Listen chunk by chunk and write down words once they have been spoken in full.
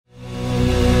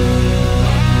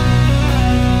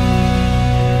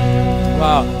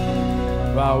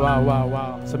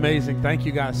It's amazing. Thank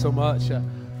you guys so much.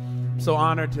 I'm so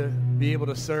honored to be able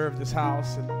to serve this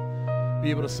house and be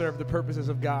able to serve the purposes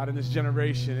of God in this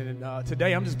generation. And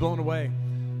today I'm just blown away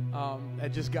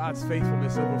at just God's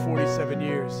faithfulness over 47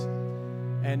 years.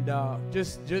 And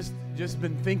just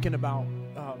been thinking about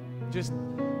just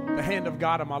the hand of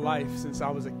God in my life since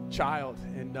I was a child.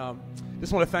 And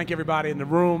just want to thank everybody in the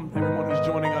room, everyone who's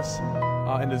joining us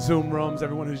in the Zoom rooms,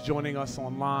 everyone who's joining us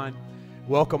online.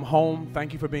 Welcome home.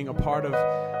 Thank you for being a part of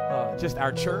just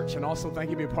our church, and also thank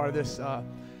you for being a part of this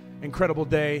incredible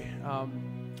day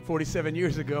 47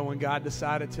 years ago when God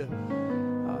decided to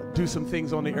do some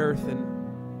things on the earth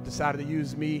and decided to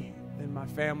use me and my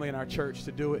family and our church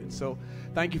to do it. And so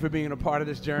thank you for being a part of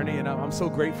this journey, and I'm so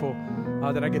grateful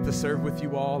that I get to serve with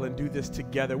you all and do this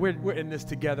together. We're in this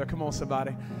together. Come on,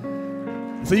 somebody.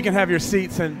 So you can have your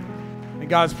seats in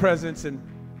God's presence. And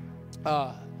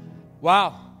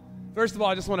wow. First of all,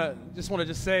 I just want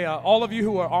to say, all of you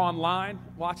who are online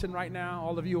watching right now,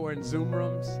 all of you who are in Zoom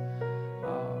rooms,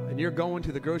 and you're going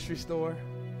to the grocery store,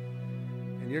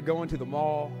 and you're going to the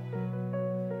mall,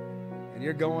 and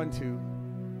you're going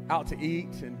out to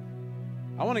eat, and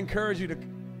I want to encourage you to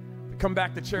come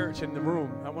back to church in the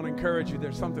room. I want to encourage you.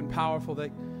 There's something powerful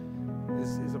that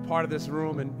is a part of this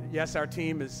room, and yes, our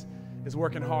team is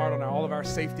working hard on all of our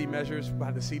safety measures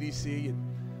by the CDC,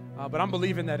 but I'm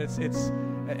believing that it's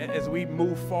as we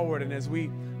move forward, and as we're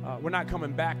not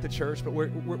coming back to church, but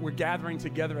we're gathering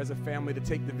together as a family to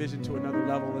take the vision to another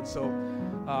level. And so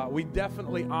we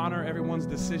definitely honor everyone's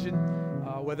decision.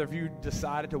 Whether if you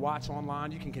decided to watch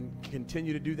online, you can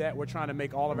continue to do that. We're trying to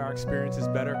make all of our experiences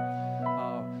better.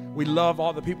 We love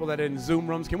all the people that are in Zoom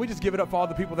rooms. Can we just give it up for all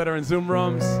the people that are in Zoom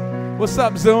rooms? What's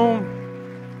up,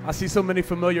 Zoom? I see so many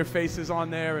familiar faces on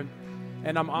there,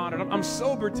 and I'm honored. I'm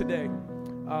sober today.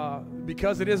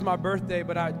 Because it is my birthday,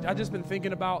 but I just been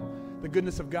thinking about the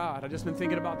goodness of God. I just been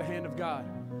thinking about the hand of God.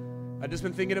 I just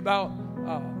been thinking about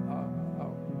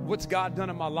what's God done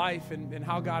in my life and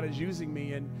how God is using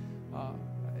me. And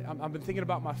I've been thinking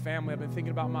about my family. I've been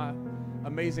thinking about my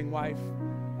amazing wife.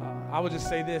 I would just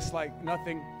say this, like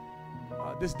nothing,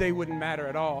 this day wouldn't matter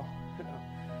at all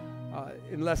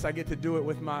unless I get to do it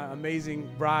with my amazing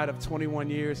bride of 21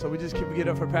 years. So we just keep it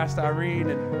up for Pastor Irene,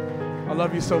 and I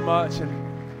love you so much. And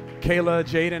Kayla,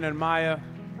 Jaden, and Maya,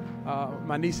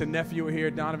 my niece and nephew are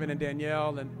here, Donovan and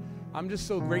Danielle, and I'm just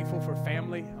so grateful for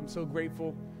family. I'm so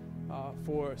grateful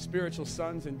for spiritual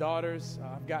sons and daughters.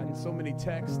 I've gotten so many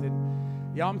texts,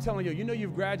 and y'all, I'm telling you,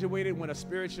 you've graduated when a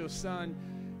spiritual son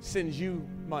sends you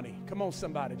money. Come on,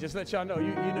 somebody, just let y'all know.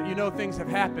 You know things have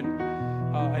happened,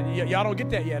 and y'all don't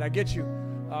get that yet. I get you,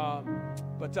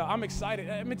 but I'm excited.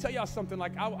 Let me tell y'all something.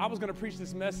 Like I was going to preach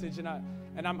this message, and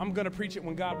I'm going to preach it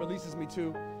when God releases me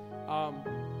to.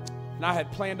 And I had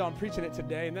planned on preaching it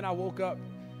today, and then I woke up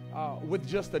with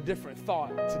just a different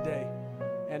thought today.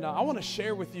 And I want to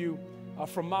share with you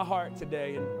from my heart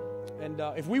today. And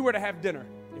if we were to have dinner,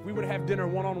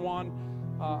 one-on-one,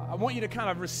 I want you to kind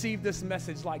of receive this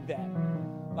message like that.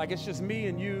 Like it's just me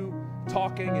and you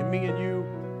talking, and me and you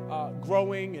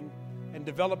growing and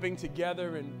developing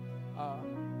together. And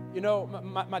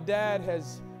my dad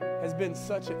has been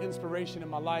such an inspiration in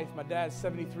my life. My dad's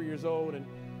 73 years old, and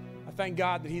I thank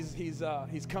God that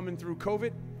he's coming through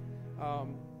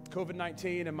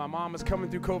COVID-19, and my mom is coming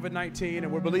through COVID-19,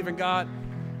 and we're believing God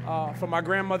for my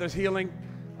grandmother's healing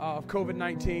of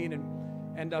COVID-19,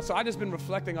 and so I've just been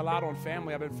reflecting a lot on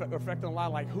family. I've been reflecting a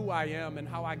lot like who I am and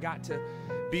how I got to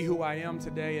be who I am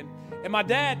today. And my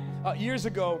dad years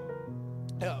ago,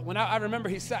 when I remember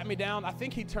he sat me down. I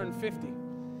think he turned 50,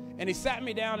 and he sat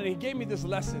me down and he gave me this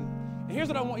lesson. And here's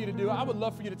what I want you to do. I would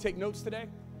love for you to take notes today.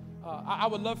 I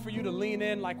would love for you to lean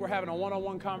in like we're having a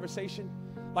one-on-one conversation.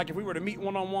 Like if we were to meet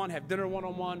one-on-one, have dinner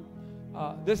one-on-one,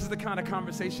 this is the kind of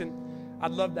conversation I'd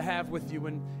love to have with you.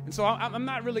 And so I'm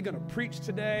not really going to preach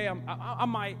today. I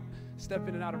might step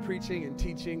in and out of preaching and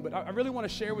teaching, but I really want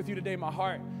to share with you today my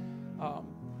heart.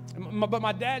 But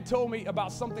my dad told me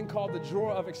about something called the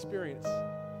drawer of experience.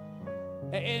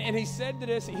 And he said to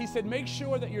this, he said, make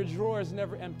sure that your drawer is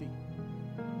never empty.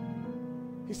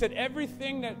 He said,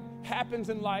 everything that happens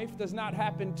in life does not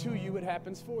happen to you, it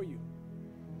happens for you.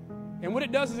 And what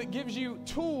it does is it gives you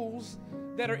tools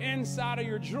that are inside of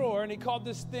your drawer, and he called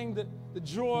this thing the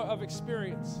drawer of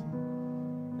experience.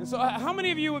 And so how many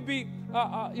of you would be,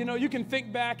 you can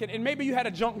think back, and maybe you had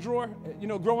a junk drawer,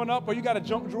 growing up, or you got a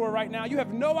junk drawer right now. You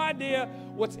have no idea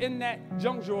what's in that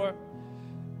junk drawer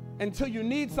until you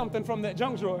need something from that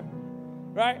junk drawer,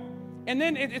 right? And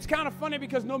then it's kind of funny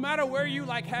because no matter where you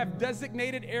have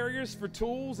designated areas for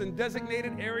tools and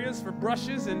designated areas for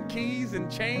brushes and keys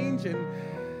and change and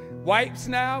wipes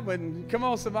now, but come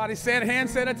on, somebody, hand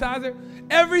sanitizer.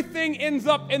 Everything ends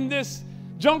up in this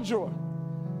junk drawer.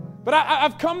 But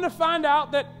I've come to find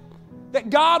out that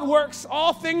God works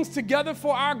all things together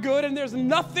for our good, and there's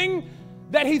nothing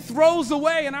that he throws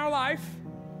away in our life.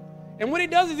 And what he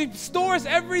does is he stores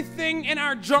everything in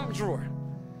our junk drawer.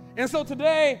 And so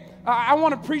today, I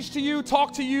want to preach to you,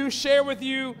 talk to you, share with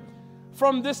you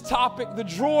from this topic, the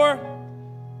drawer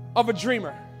of a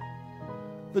dreamer.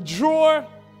 The drawer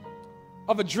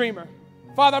of a dreamer.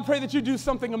 Father, I pray that you do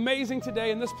something amazing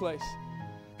today in this place.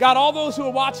 God, all those who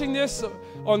are watching this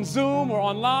on Zoom or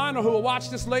online, or who will watch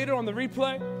this later on the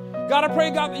replay, God, I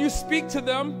pray, God, that you speak to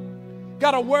them.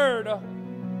 God, a word,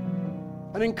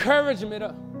 an encouragement,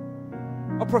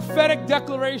 a prophetic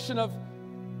declaration of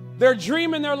their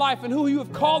dream in their life and who you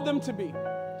have called them to be.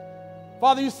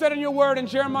 Father, you said in your word in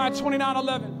Jeremiah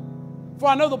 29:11, for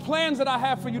I know the plans that I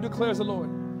have for you, declares the Lord.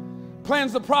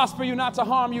 Plans to prosper you, not to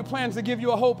harm you, plans to give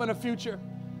you a hope and a future.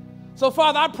 So,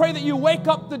 Father, I pray that you wake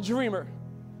up the dreamer,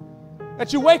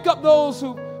 that you wake up those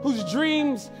whose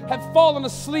dreams have fallen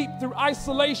asleep through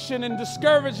isolation and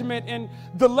discouragement and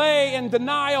delay and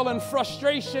denial and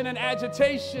frustration and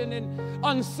agitation and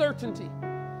uncertainty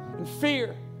and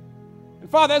fear. And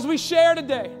Father, as we share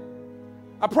today,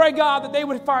 I pray, God, that they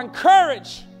would find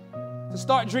courage to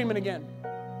start dreaming again.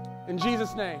 In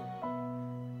Jesus' name.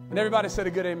 And everybody said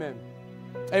a good amen.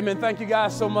 Amen. Thank you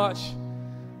guys so much.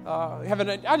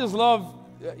 I just love,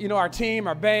 our team,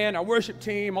 our band, our worship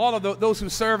team, all of those who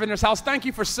serve in this house. Thank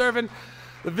you for serving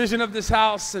the vision of this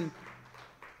house. And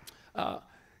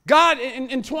God,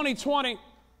 in 2020,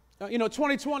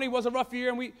 2020 was a rough year,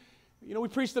 and we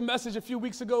preached a message a few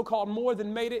weeks ago called More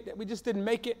Than Made It, that we just didn't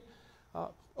make it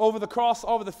over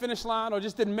the finish line, or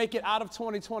just didn't make it out of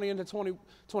 2020 into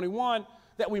 2021,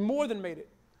 that we more than made it.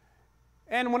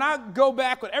 And when I go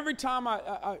back, every time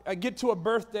I get to a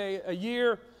birthday, a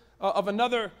year of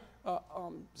another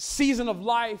season of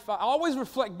life, I always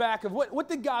reflect back of what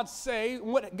did God say,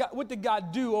 what did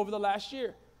God do over the last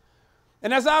year.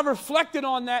 And as I reflected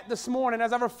on that this morning,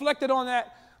 as I reflected on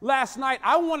that last night,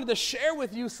 I wanted to share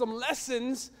with you some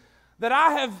lessons that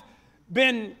I have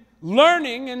been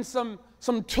learning, and some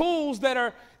tools that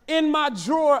are in my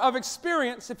drawer of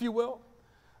experience, if you will,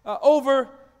 over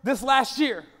this last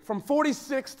year, from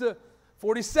 46 to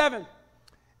 47.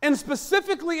 And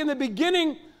specifically in the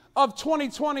beginning of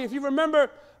 2020, if you remember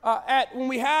when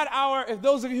we had if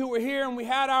those of you who were here and we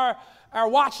had our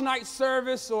watch night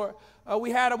service, or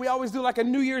we always do like a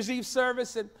New Year's Eve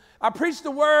service, and I preached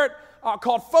the word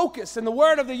called focus, and the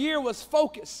word of the year was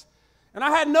focus. And I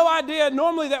had no idea.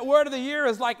 Normally that word of the year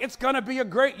is like, it's going to be a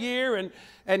great year,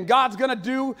 and God's going to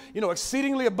do,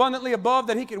 exceedingly abundantly above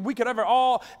that we could ever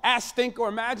all ask, think, or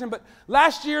imagine. But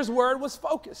last year's word was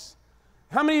focus.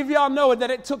 How many of y'all know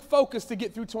that it took focus to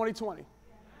get through 2020?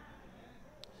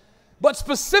 But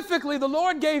specifically, the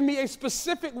Lord gave me a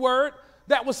specific word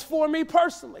that was for me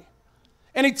personally.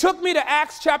 And he took me to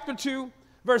Acts chapter 2,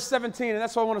 verse 17, and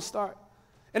that's where I want to start.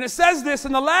 And it says this: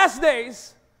 in the last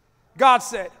days, God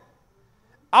said,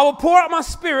 I will pour out my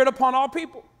spirit upon all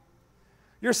people.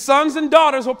 Your sons and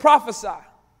daughters will prophesy.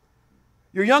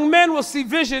 Your young men will see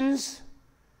visions,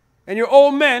 and your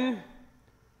old men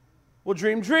will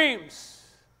dream dreams.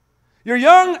 Your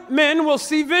young men will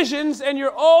see visions, and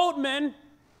your old men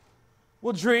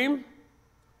will dream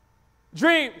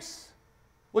dreams.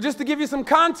 Well, just to give you some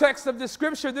context of this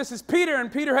scripture, this is Peter,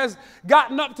 and Peter has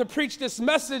gotten up to preach this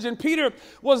message, and Peter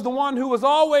was the one who was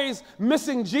always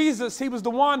missing Jesus. He was the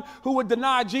one who would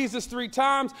deny Jesus 3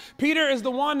 times. Peter is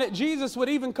the one that Jesus would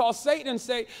even call Satan and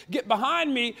say, get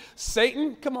behind me,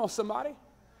 Satan. Come on, somebody.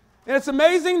 And it's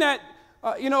amazing that,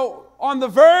 on the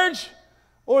verge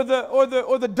or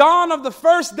the dawn of the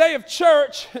first day of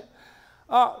church,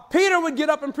 Peter would get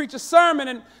up and preach a sermon,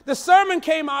 and the sermon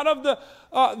came out of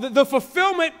the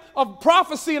fulfillment of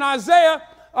prophecy in Isaiah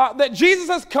that Jesus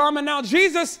has come, and now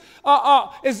Jesus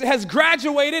has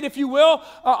graduated, if you will,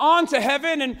 on to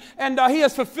heaven, and he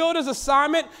has fulfilled his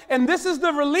assignment, and this is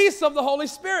the release of the Holy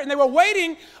Spirit, and they were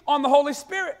waiting on the Holy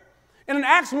Spirit. And in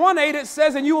Acts 1:8 it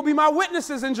says, and you will be my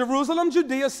witnesses in Jerusalem,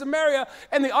 Judea, Samaria,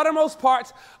 and the uttermost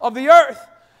parts of the earth.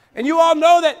 And you all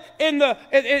know that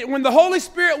when the Holy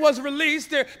Spirit was released,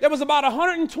 there was about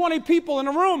 120 people in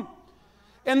a room.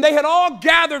 And they had all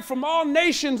gathered from all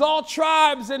nations, all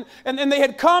tribes, and they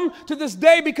had come to this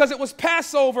day because it was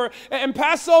Passover. And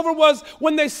Passover was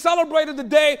when they celebrated the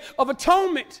Day of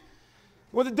Atonement.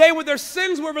 Well, the day when their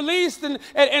sins were released.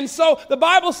 And so the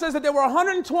Bible says that there were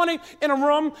 120 in a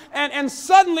room, and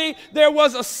suddenly there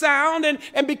was a sound.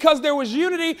 And because there was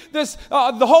unity,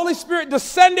 the Holy Spirit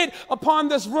descended upon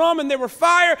this room, and there were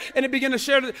fire, and it began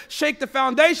to shake the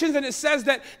foundations. And it says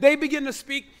that they began to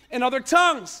speak in other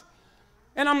tongues.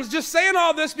 And I'm just saying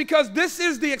all this because this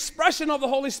is the expression of the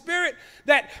Holy Spirit,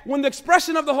 that when the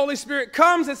expression of the Holy Spirit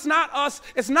comes, it's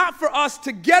not for us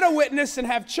to get a witness and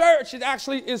have church. It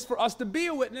actually is for us to be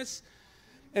a witness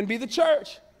and be the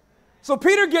church. So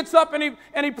Peter gets up and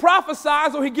he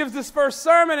prophesies, or he gives this first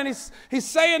sermon, and he's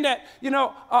saying that,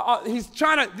 he's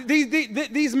trying to,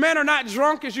 these men are not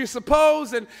drunk as you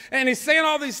suppose, and he's saying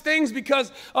all these things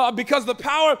because the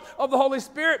power of the Holy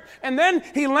Spirit. And then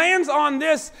he lands on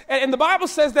this, and the Bible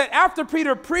says that after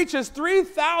Peter preaches,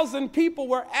 3,000 people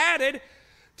were added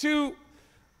to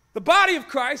the body of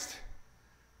Christ,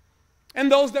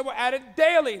 and those that were added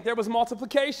daily. There was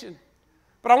multiplication.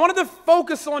 But I wanted to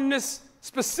focus on this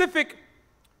specific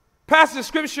passage of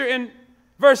scripture in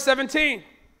verse 17.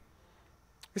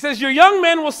 It says, your young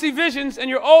men will see visions and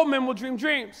your old men will dream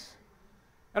dreams.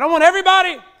 And I want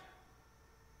everybody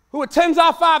who attends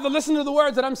I-5 to listen to the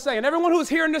words that I'm saying. Everyone who's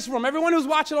here in this room, everyone who's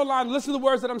watching online, listen to the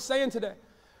words that I'm saying today.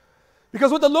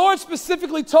 Because what the Lord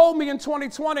specifically told me in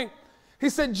 2020, he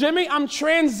said, Jimmy, I'm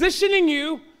transitioning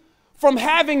you from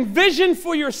having vision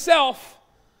for yourself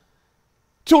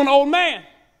to an old man.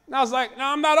 And I was like, no,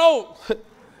 I'm not old.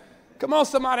 Come on,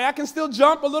 somebody. I can still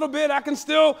jump a little bit. I can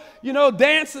still,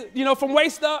 dance, from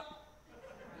waist up.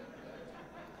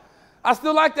 I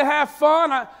still like to have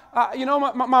fun.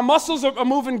 My muscles are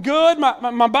moving good.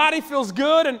 My body feels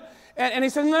good. And he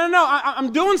said, no,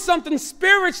 I'm doing something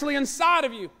spiritually inside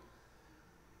of you.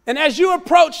 And as you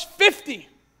approach 50,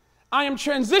 I am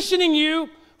transitioning you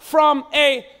from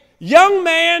a young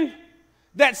man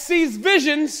that sees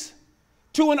visions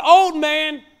to an old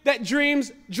man that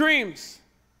dreams dreams.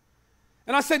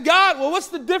 And I said, God, well, what's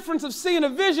the difference of seeing a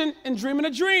vision and dreaming a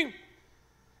dream?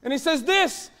 And he says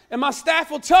this, and my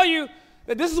staff will tell you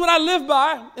that this is what I live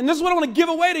by, and this is what I want to give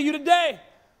away to you today.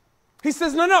 He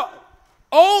says, no,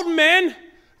 old men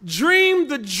dream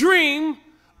the dream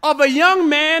of a young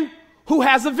man who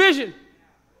has a vision.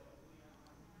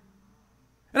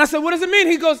 And I said, what does it mean?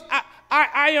 He goes,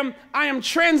 I am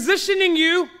transitioning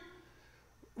you,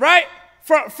 right,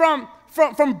 from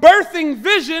birthing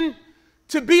vision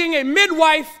to being a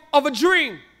midwife of a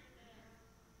dream.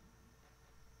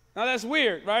 Now that's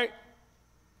weird, right?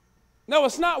 No,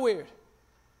 it's not weird.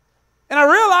 And I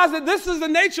realized that this is the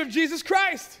nature of Jesus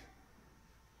Christ.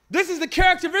 This is the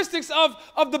characteristics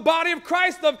of the body of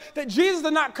Christ, that Jesus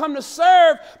did not come to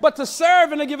serve, but to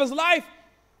serve and to give his life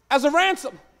as a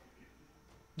ransom.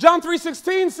 John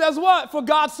 3:16 says what? For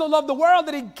God so loved the world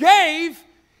that he gave.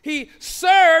 He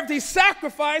served, he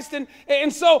sacrificed,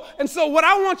 and so what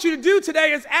I want you to do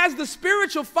today is, as the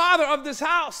spiritual father of this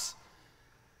house,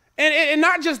 and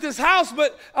not just this house,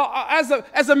 but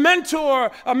as a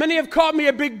mentor, many have called me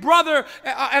a big brother,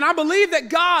 and I believe that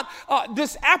God,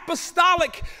 this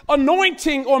apostolic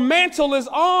anointing or mantle is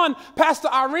on Pastor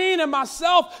Irene and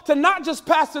myself to not just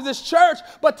pastor this church,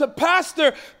 but to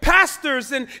pastor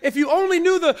pastors. And if you only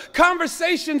knew the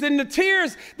conversations and the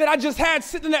tears that I just had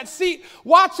sitting in that seat,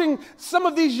 watching some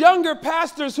of these younger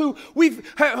pastors who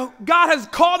God has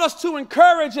called us to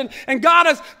encourage, and God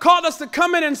has called us to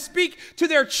come in and speak to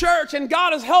their church, and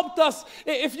God has helped us,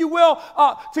 if you will,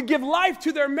 to give life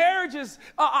to their marriages.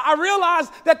 I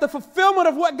realized that the fulfillment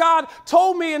of what God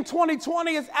told me in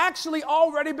 2020 has actually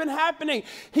already been happening.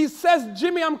 He says,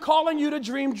 Jimmy, I'm calling you to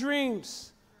dream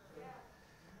dreams.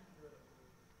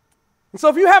 And so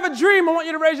if you have a dream, I want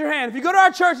you to raise your hand. If you go to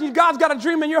our church and God's got a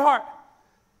dream in your heart,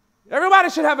 everybody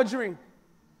should have a dream.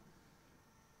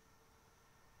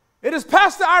 It is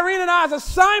Pastor Irene and I's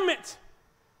assignment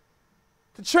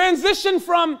to transition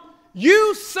from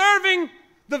you serving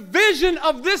the vision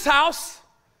of this house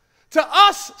to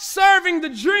us serving the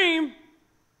dream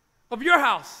of your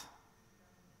house.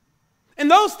 And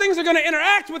those things are going to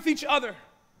interact with each other.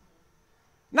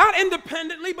 Not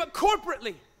independently, but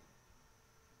corporately.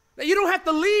 That you don't have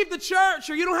to leave the church,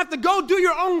 or you don't have to go do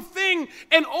your own thing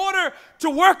in order to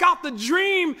work out the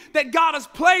dream that God has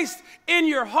placed in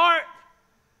your heart.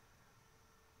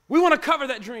 We want to cover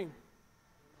that dream.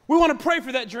 We want to pray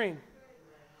for that dream.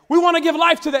 We want to give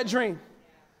life to that dream.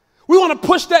 We want to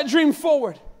push that dream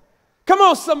forward. Come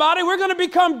on, somebody. We're going to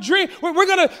become dream. We're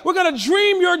going to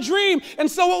dream your dream. And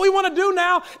so what we want to do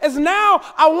now is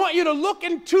I want you to look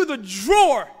into the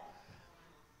drawer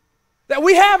that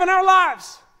we have in our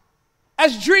lives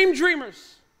as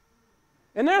dreamers.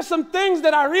 And there are some things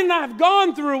that Irene and I have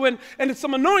gone through and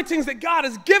some anointings that God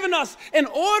has given us in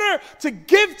order to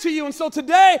give to you. And so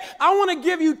today, I want to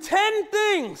give you 10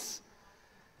 things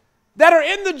that are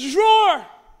in the drawer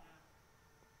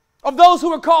of those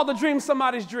who are called to dream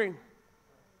somebody's dream.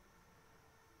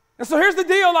 And so here's the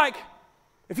deal, like,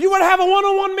 if you were to have a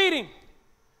one-on-one meeting,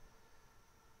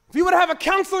 if you were to have a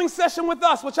counseling session with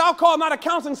us, which I'll call not a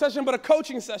counseling session, but a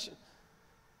coaching session.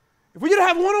 If we were to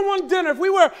have one-on-one dinner, if we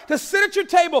were to sit at your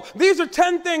table, these are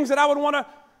 10 things that I would want to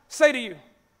say to you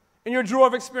in your drawer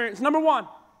of experience. Number one,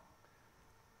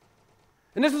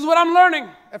 and this is what I'm learning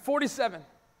at 47.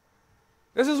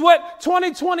 This is what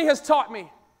 2020 has taught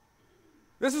me.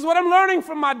 This is what I'm learning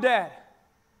from my dad.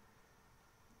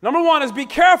 Number one is be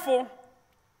careful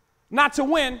not to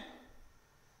win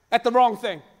at the wrong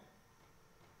thing.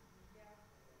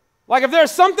 Like if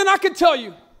there's something I could tell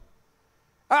you,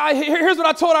 here's what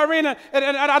I told Irene, and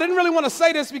I didn't really want to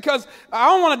say this because I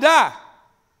don't want to die.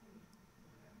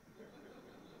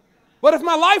 But if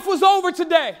my life was over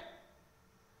today,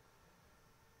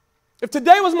 if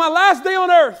today was my last day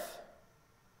on earth,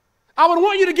 I would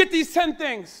want you to get these 10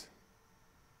 things.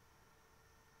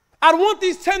 I'd want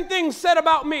these 10 things said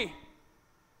about me.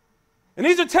 And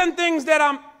these are 10 things that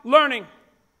I'm learning.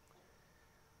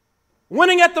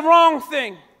 Winning at the wrong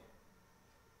thing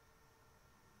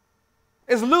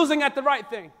is losing at the right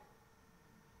thing.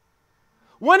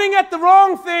 Winning at the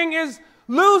wrong thing is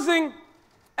losing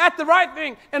at the right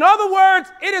thing. In other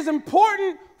words, it is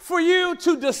important for you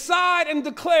to decide and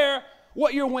declare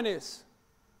what your win is.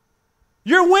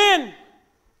 Your win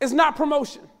is not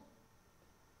promotion.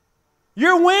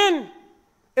 Your win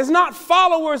is not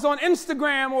followers on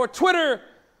Instagram or Twitter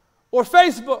or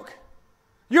Facebook.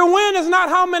 Your win is not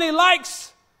how many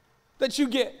likes that you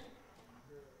get.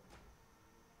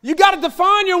 You got to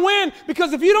define your win,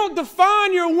 because if you don't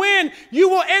define your win, you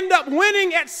will end up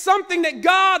winning at something that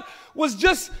God was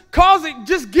just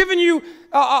giving you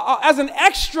as an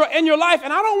extra in your life.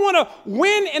 And I don't want to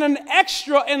win in an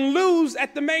extra and lose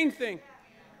at the main thing.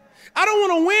 I don't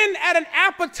want to win at an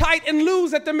appetite and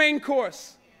lose at the main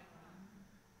course.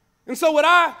 And so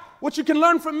what you can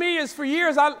learn from me is, for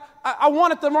years I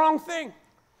wanted the wrong thing.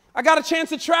 I got a chance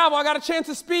to travel. I got a chance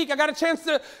to speak. I got a chance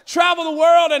to travel the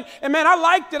world. And man, I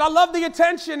liked it. I loved the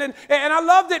attention and I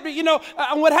loved it. But, you know,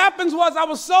 what happens was I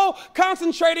was so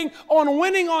concentrating on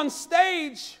winning on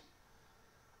stage,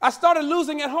 I started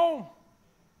losing at home.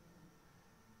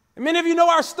 And many of you know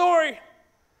our story.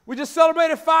 We just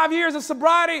celebrated 5 years of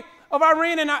sobriety of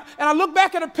Irene. And I look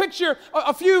back at a picture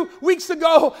a few weeks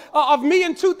ago of me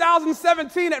in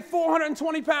 2017 at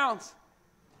 420 pounds.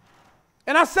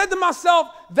 And I said to myself,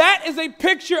 that is a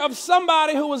picture of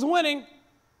somebody who was winning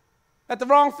at the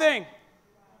wrong thing.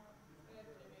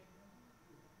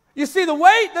 You see, the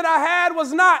weight that I had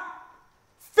was not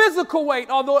physical weight,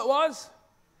 although it was.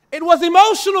 It was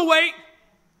emotional weight.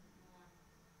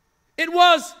 It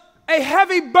was a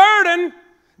heavy burden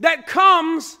that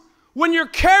comes when you're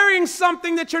carrying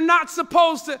something that you're not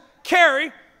supposed to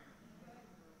carry.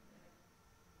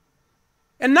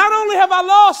 And not only have I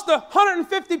lost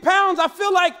 150 pounds, I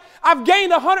feel like I've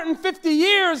gained 150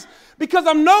 years, because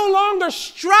I'm no longer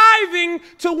striving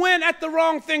to win at the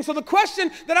wrong thing. So the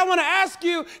question that I want to ask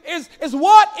you is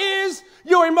what is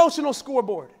your emotional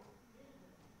scoreboard?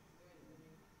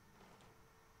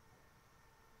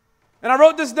 And I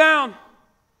wrote this down.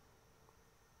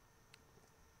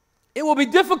 It will be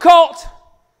difficult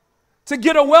to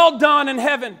get a well done in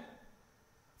heaven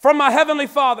from my Heavenly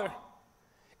Father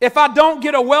if I don't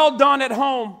get a well done at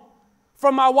home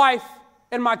from my wife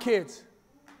and my kids.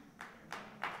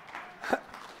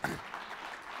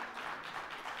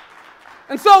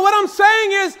 And so what I'm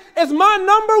saying is my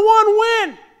number one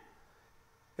win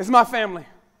is my family.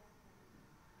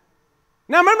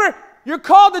 Now remember, you're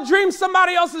called to dream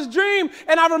somebody else's dream.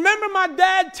 And I remember my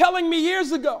dad telling me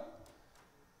years ago,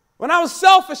 when I was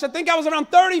selfish, I think I was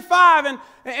around 35,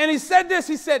 and he said this,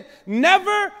 he said,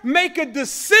 never make a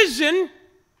decision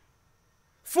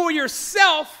for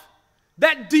yourself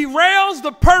that derails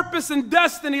the purpose and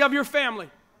destiny of your family.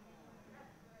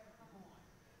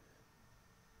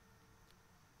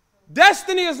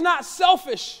 Destiny is not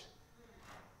selfish.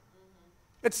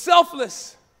 It's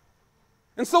selfless.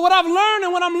 And so what I've learned,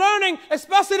 and what I'm learning,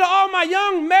 especially to all my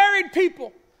young married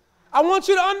people, I want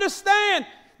you to understand,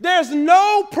 there's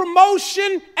no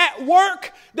promotion at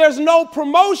work, there's no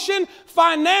promotion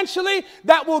financially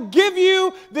that will give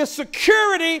you the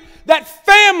security that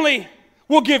family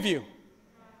will give you.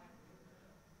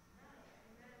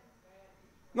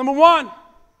 Number one,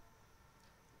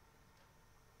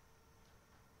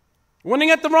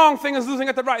 winning at the wrong thing is losing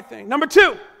at the right thing. Number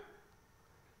two,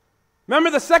 Remember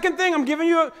the second thing? I'm giving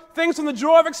you things from the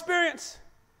drawer of experience.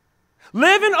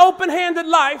 Live an open-handed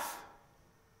life,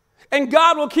 and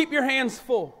God will keep your hands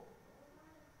full.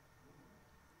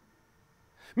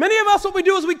 Many of us, what we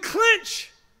do is we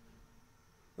clench.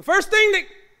 The first thing that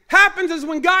happens is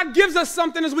when God gives us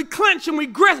something is we clench and we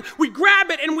grab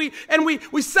it and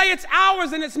we say it's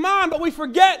ours and it's mine, but we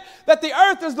forget that the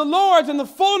earth is the Lord's and the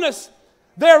fullness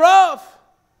thereof.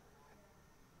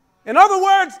 In other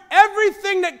words,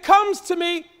 everything that comes to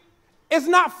me is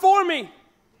not for me.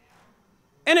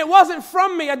 And it wasn't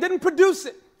from me. I didn't produce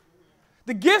it.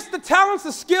 The gifts, the talents,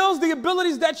 the skills, the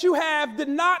abilities that you have did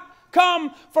not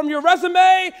come from your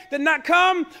resume, did not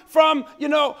come from,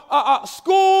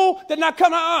 school, did not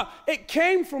come, It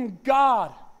came from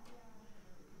God.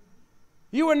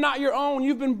 You are not your own.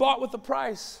 You've been bought with a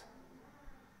price.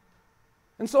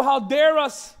 And so how dare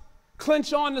us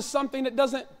clinch on to something that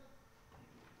doesn't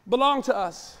belong to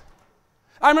us?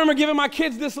 I remember giving my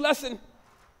kids this lesson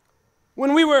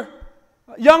when we were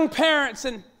young parents,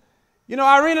 and,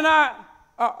 Irene and I,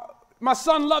 my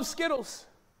son loves Skittles.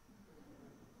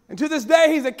 And to this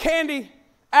day, he's a candy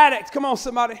addict. Come on,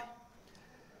 somebody.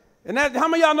 And how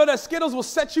many of y'all know that Skittles will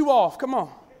set you off? Come on.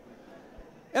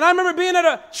 And I remember being at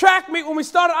a track meet when we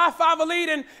started I-5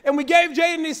 Elite, and we gave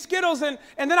Jaden these Skittles, and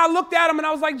then I looked at him and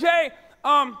I was like, Jay,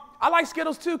 I like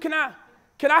Skittles too. Can I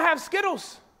have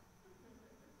Skittles?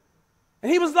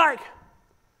 And he was like,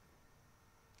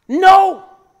 no,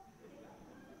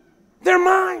 they're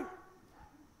mine.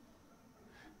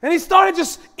 And he started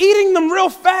just eating them real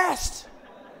fast.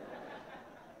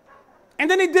 And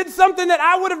then he did something that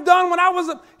I would have done when I was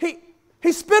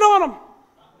he spit on them.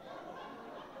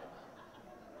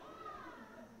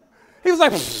 He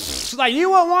was like,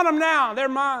 you won't want them now. They're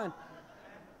mine.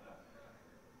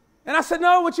 And I said,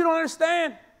 no, what you don't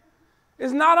understand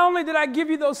is not only did I give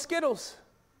you those Skittles,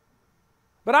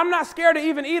 but I'm not scared to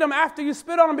even eat them after you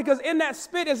spit on them, because in that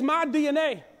spit is my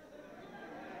DNA.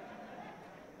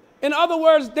 In other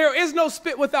words, there is no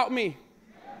spit without me.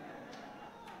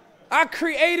 I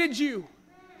created you.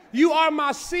 You are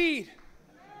my seed.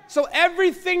 So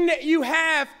everything that you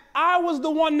have, I was the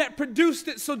one that produced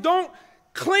it. So don't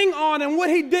cling on. And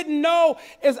what he didn't know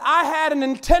is I had a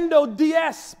Nintendo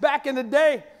DS back in the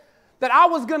day that I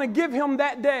was going to give him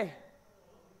that day.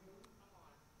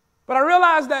 But I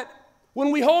realized that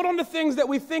when we hold on to things that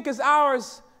we think is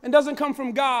ours and doesn't come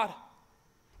from God,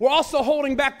 we're also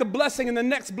holding back the blessing and the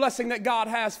next blessing that God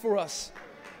has for us.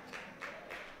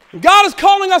 God is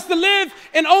calling us to live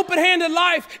an open-handed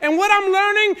life. And what I'm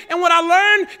learning and what I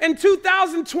learned in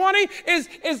 2020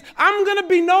 is I'm going to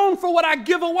be known for what I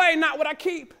give away, not what I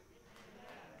keep.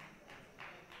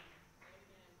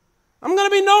 I'm going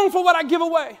to be known for what I give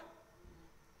away,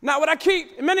 not what I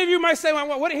keep. And many of you might say,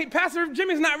 well, Pastor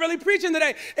Jimmy's not really preaching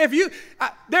today.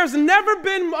 There's never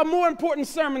been a more important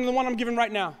sermon than the one I'm giving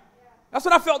right now. That's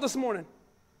what I felt this morning.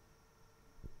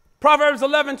 Proverbs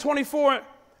 11:24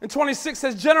 and 26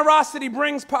 says, generosity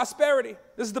brings prosperity.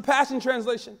 This is the Passion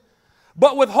Translation.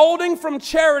 But withholding from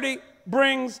charity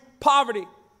brings poverty.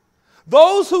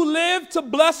 Those who live to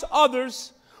bless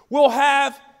others will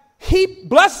have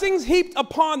blessings heaped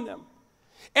upon them.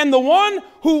 And the one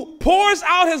who pours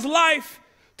out his life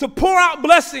to pour out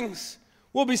blessings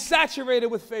will be saturated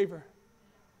with favor.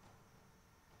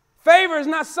 Favor is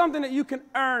not something that you can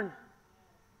earn.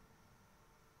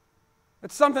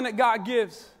 It's something that God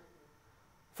gives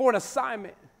for an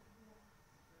assignment.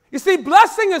 You see,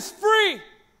 blessing is free,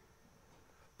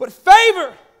 but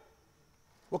favor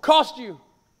will cost you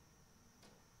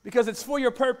because it's for your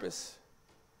purpose.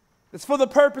 It's for the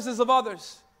purposes of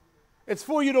others. It's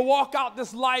for you to walk out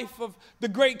this life of the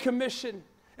Great Commission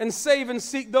and save and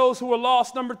seek those who are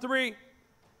lost. Number 3,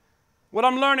 what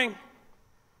I'm learning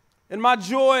in my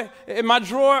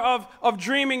drawer of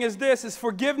dreaming is this, is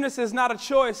forgiveness is not a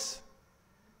choice.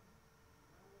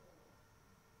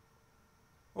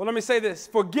 Well, let me say this.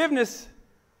 Forgiveness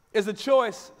is a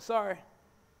choice.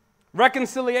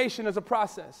 Reconciliation is a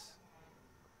process.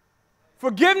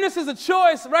 Forgiveness is a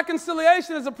choice.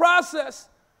 Reconciliation is a process.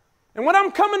 And what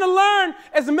I'm coming to learn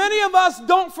is many of us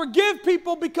don't forgive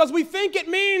people because we think it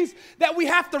means that we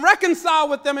have to reconcile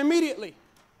with them immediately.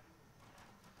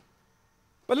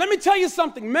 But let me tell you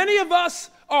something. Many of us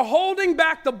are holding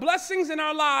back the blessings in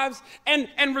our lives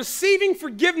and receiving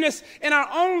forgiveness in our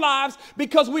own lives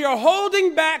because we are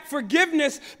holding back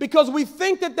forgiveness because we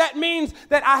think that means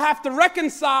that I have to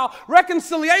reconcile.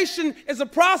 Reconciliation is a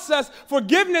process.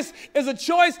 Forgiveness is a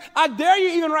choice. I dare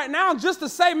you even right now just to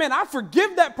say, man, I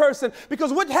forgive that person,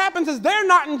 because what happens is they're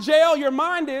not in jail. Your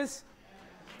mind is.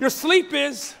 Your sleep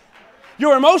is.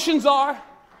 Your emotions are.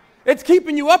 It's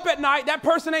keeping you up at night. That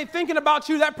person ain't thinking about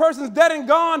you. That person's dead and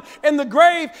gone in the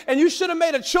grave, and you should have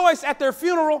made a choice at their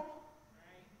funeral.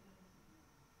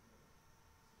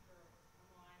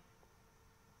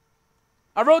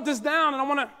 I wrote this down, and I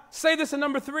want to say this in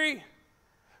number 3.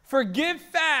 Forgive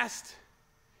fast,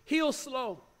 heal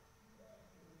slow.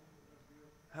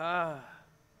 And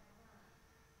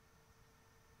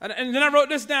then I wrote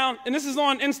this down, and this is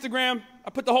on Instagram. I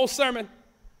put the whole sermon.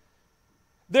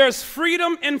 There's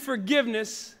freedom in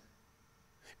forgiveness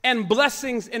and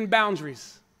blessings in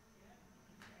boundaries.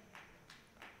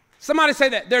 Somebody say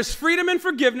that. There's freedom in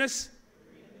forgiveness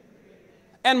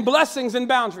and blessings in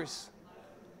boundaries.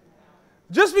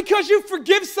 Just because you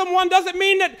forgive someone doesn't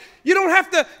mean that you have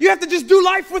to just do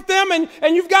life with them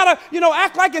and you've got to,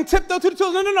 act like and tiptoe to the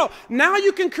toes. No. Now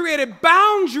you can create a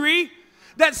boundary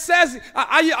that says,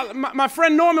 my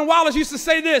friend Norman Wallace used to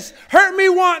say this: hurt me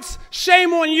once,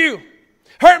 shame on you.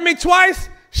 Hurt me twice,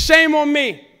 shame on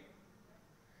me.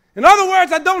 In other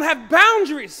words, I don't have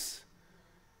boundaries.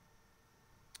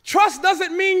 Trust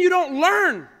doesn't mean you don't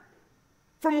learn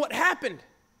from what happened.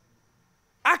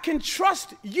 I can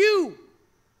trust you,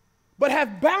 but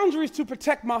have boundaries to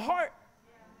protect my heart.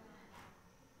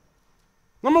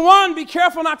 Number 1, be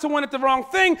careful not to win at the wrong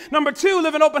thing. Number 2,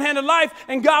 live an open-handed life,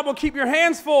 and God will keep your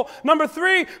hands full. Number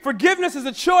 3, forgiveness is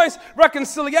a choice.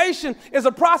 Reconciliation is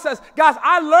a process. Guys,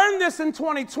 I learned this in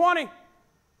 2020.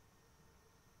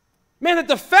 Man, that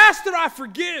the faster I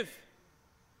forgive,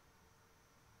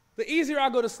 the easier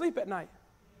I go to sleep at night.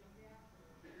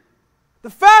 The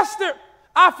faster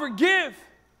I forgive,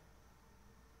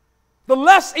 the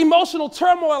less emotional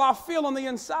turmoil I feel on the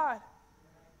inside.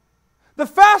 The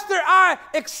faster I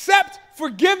accept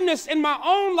forgiveness in my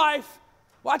own life,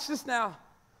 watch this now,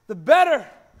 the better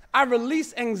I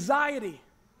release anxiety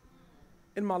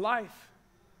in my life.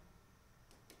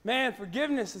 Man,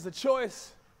 forgiveness is a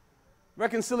choice.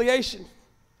 Reconciliation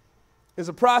is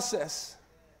a process.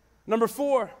 Number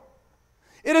 4,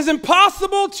 it is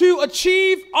impossible to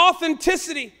achieve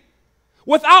authenticity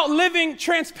without living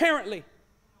transparently.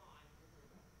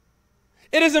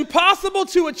 It is impossible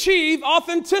to achieve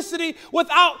authenticity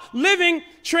without living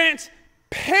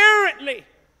transparently.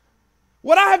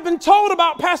 What I have been told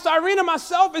about Pastor Irene and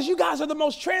myself is you guys are the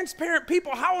most transparent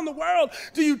people. How in the world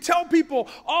do you tell people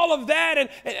all of that? And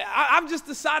I've just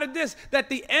decided this, that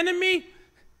the enemy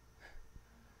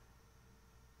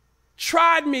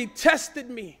tried me, tested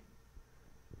me,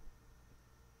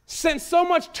 sent so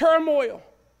much turmoil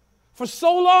for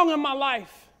so long in my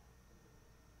life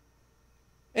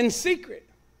in secret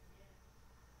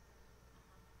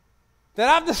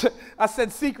that I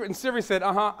said secret, and Siri said,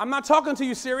 I'm not talking to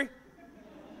you, Siri.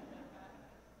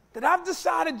 That I've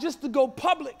decided just to go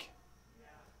public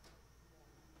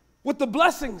with the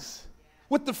blessings,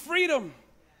 with the freedom,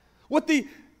 with the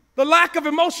lack of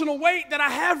emotional weight that I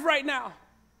have right now.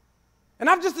 And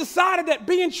I've just decided that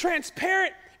being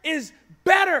transparent is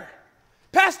better.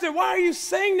 Pastor, why are you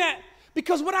saying that?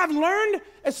 Because what I've learned,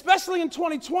 especially in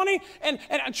 2020, and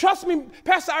trust me,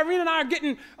 Pastor Irene and I are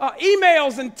getting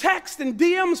emails and texts and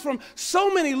DMs from so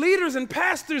many leaders and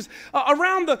pastors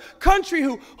around the country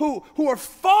who are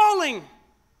falling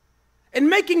and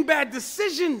making bad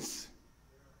decisions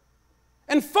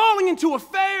and falling into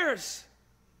affairs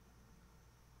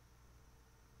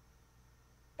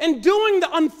and doing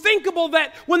the unthinkable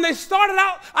that when they started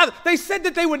out, they said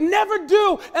that they would never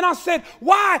do. And I said,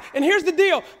 why? And here's the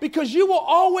deal. Because you will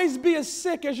always be as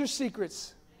sick as your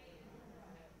secrets.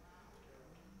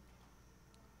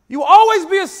 You will always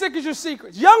be as sick as your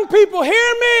secrets. Young people,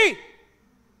 hear me.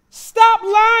 Stop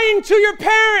lying to your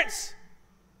parents.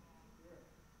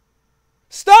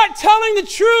 Start telling the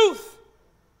truth.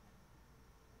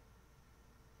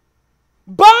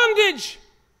 Bondage,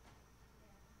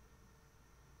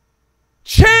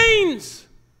 chains,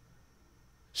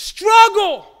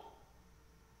 struggle,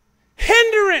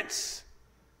 hindrance,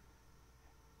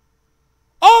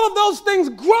 all of those things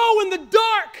grow in the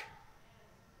dark,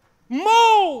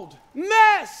 mold,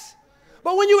 mess.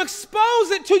 But when you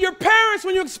expose it to your parents,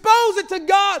 when you expose it to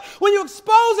God, when you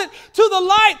expose it to the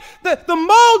light, the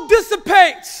mold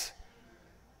dissipates.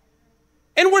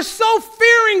 And we're so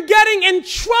fearing getting in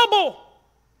trouble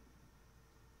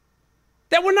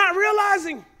that we're not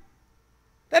realizing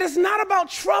that it's not about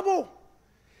trouble.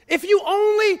 If you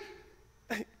only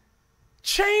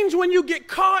change when you get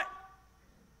caught,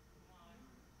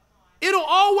 it'll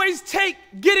always take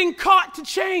getting caught to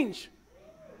change.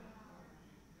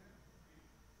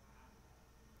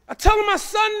 I tell my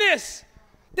son this,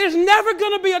 There's never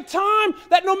going to be a time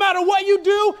that no matter what you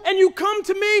do and you come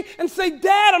to me and say,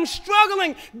 Dad, I'm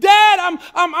struggling. Dad,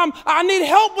 I need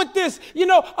help with this. You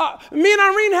know, me and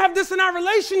Irene have this in our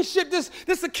relationship,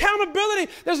 this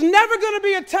accountability. There's never going to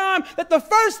be a time that the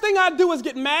first thing I do is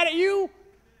get mad at you.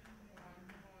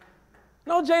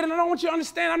 No, Jaden, I don't want you to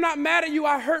understand. I'm not mad at you.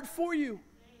 I hurt for you.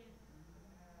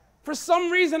 For some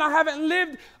reason, I haven't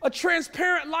lived a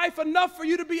transparent life enough for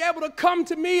you to be able to come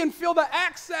to me and feel the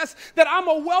access that I'm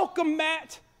a welcome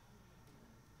mat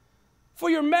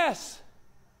for your mess.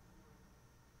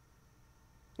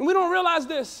 And we don't realize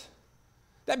this,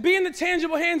 that being the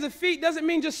tangible hands and feet doesn't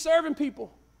mean just serving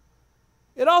people.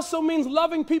 It also means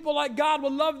loving people like God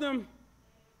will love them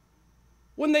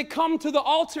when they come to the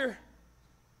altar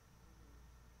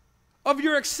of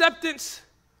your acceptance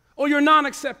or your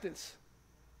non-acceptance.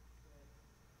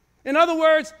 In other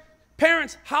words,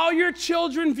 parents, how your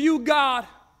children view God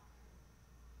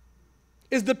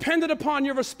is dependent upon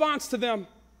your response to them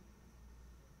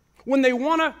when they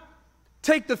want to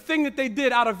take the thing that they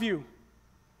did out of view.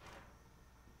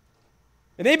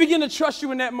 And they begin to trust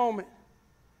you in that moment.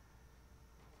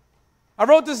 I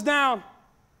wrote this down.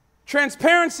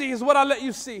 Transparency is what I let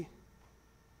you see.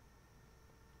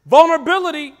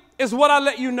 Vulnerability is what I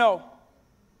let you know.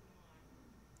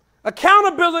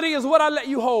 Accountability is what I let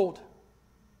you hold.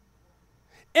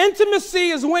 Intimacy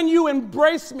is when you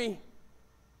embrace me.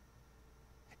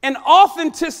 And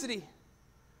authenticity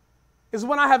is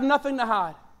when I have nothing to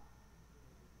hide.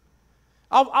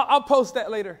 I'll post that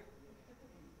later.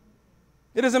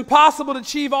 It is impossible to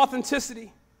achieve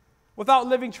authenticity without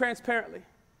living transparently.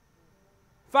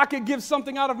 If I could give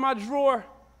something out of my drawer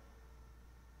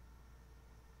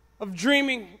of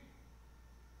dreaming,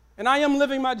 and I am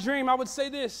living my dream, I would say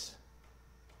this.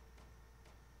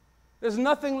 There's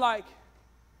nothing like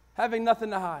having nothing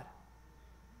to hide.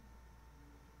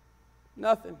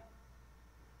 Nothing.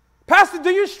 Pastor,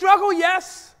 do you struggle?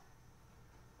 Yes.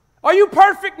 Are you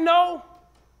perfect? No.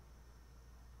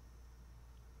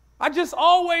 I just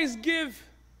always give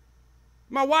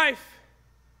my wife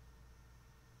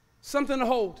something to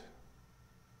hold.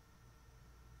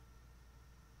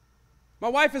 My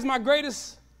wife is my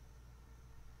greatest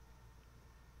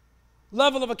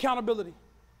level of accountability.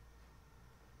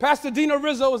 Pastor Dino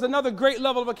Rizzo is another great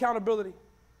level of accountability.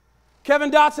 Kevin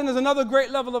Dotson is another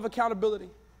great level of accountability.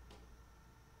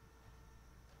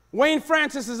 Wayne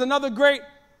Francis is another great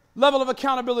level of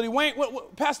accountability. Wayne,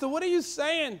 Pastor, what are you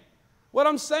saying? What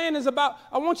I'm saying is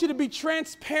I want you to be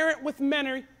transparent with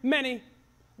many,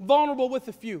 vulnerable with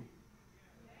a few.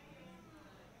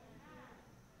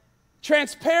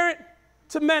 Transparent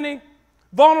to many,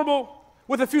 vulnerable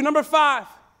with a few. Number 5.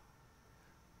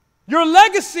 Your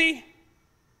legacy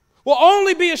will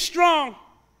only be as strong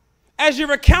as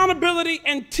your accountability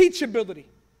and teachability.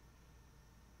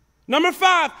 Number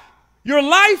 5, your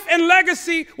life and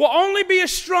legacy will only be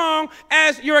as strong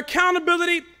as your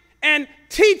accountability and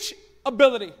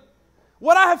teachability.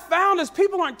 What I have found is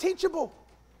people aren't teachable.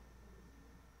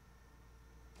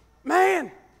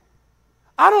 Man,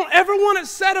 I don't ever want it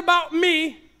said about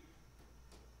me,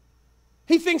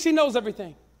 he thinks he knows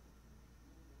everything.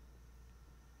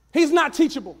 He's not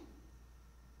teachable.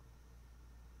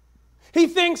 He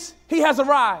thinks he has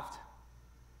arrived.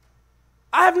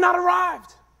 I have not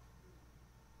arrived.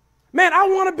 Man, I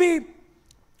want to be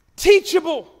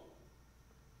teachable.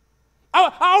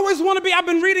 I always want to be. I've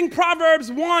been reading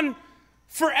Proverbs 1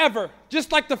 forever,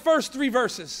 just like the first 3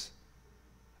 verses,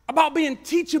 about being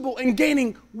teachable and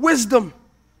gaining wisdom.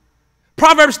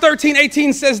 Proverbs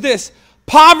 13:18 says this: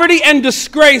 poverty and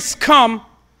disgrace come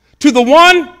to the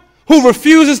one who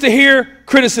refuses to hear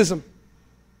criticism.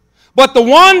 But the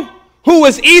one who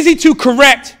is easy to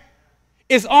correct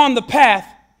is on the path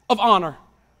of honor.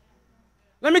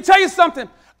 Let me tell you something.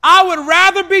 I would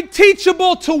rather be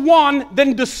teachable to one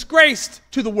than disgraced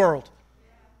to the world.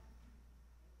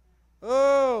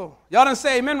 Oh, y'all didn't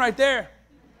say amen right there.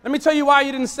 Let me tell you why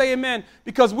you didn't say amen.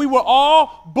 Because we were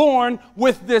all born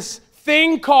with this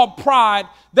thing called pride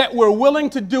that we're willing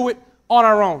to do it on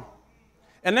our own.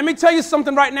 And let me tell you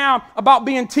something right now about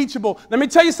being teachable. Let me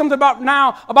tell you something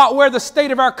about where the state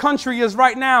of our country is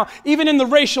right now, even in the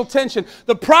racial tension.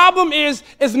 The problem is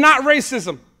not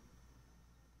racism.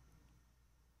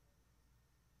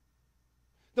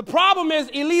 The problem is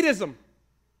elitism.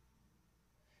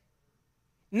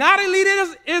 Not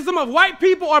elitism of white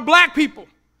people or black people,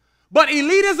 but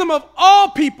elitism of all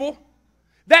people,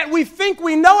 that we think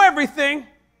we know everything.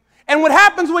 And what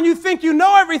happens when you think you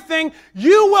know everything,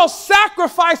 you will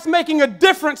sacrifice making a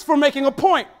difference for making a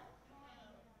point.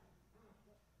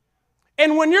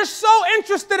 And when you're so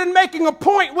interested in making a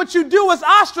point, what you do is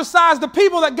ostracize the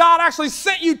people that God actually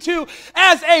sent you to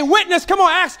as a witness. Come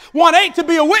on, Acts 1:8 to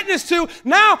be a witness to.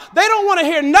 Now they don't want to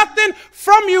hear nothing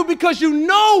from you because you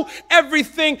know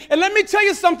everything. And let me tell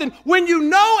you something. When you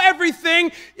know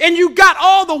everything and you got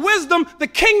all the wisdom, the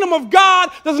kingdom of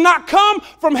God does not come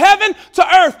from heaven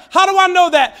to earth. How do I know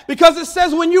that? Because it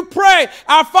says when you pray,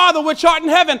 our Father which art in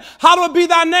heaven, hallowed be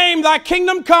thy name, thy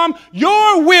kingdom come,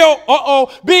 your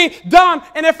will, be done.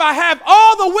 And if I have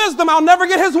all the wisdom, I'll never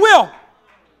get his will.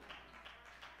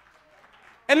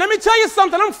 And let me tell you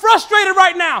something, I'm frustrated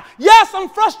right now. Yes, I'm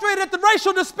frustrated at the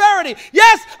racial disparity.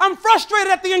 Yes, I'm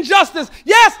frustrated at the injustice.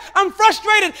 Yes, I'm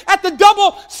frustrated at the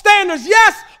double standards.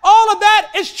 Yes, all of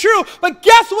that is true. But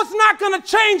guess what's not going to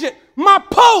change it? My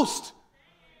post.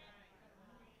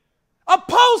 A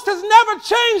post has never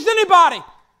changed anybody.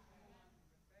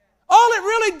 All it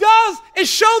really does is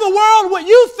show the world what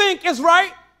you think is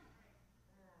right.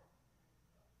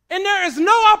 And there is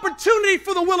no opportunity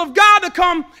for the will of God to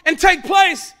come and take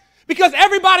place because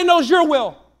everybody knows your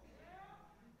will.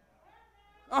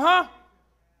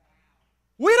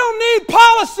 We don't need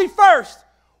policy first.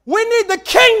 We need the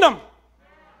kingdom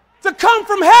to come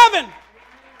from heaven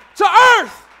to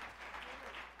earth.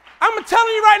 I'm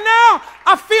telling you right now,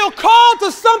 I feel called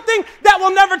to something that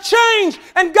will never change.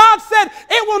 And God said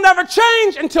it will never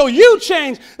change until you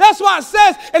change. That's why it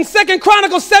says in 2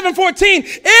 Chronicles 7:14,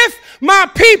 if my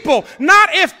people, not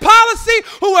if policy,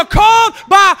 who are called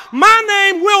by my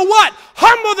name will what?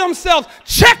 Humble themselves.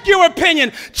 Check your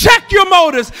opinion. Check your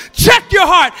motives. Check your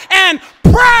heart. And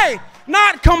pray.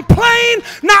 Not complain,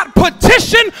 not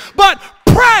petition, but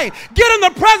pray, get in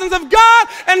the presence of God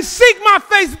and seek my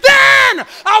face. Then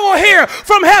I will hear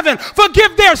from heaven,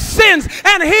 forgive their sins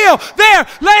and heal their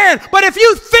land. But if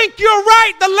you think you're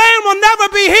right, the land will never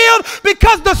be healed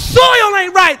because the soil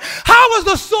ain't right. How is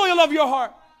the soil of your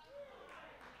heart?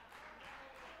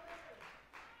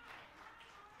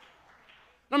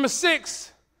 Number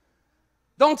 6,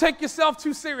 don't take yourself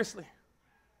too seriously.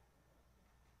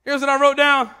 Here's what I wrote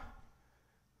down.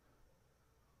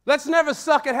 Let's never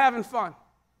suck at having fun.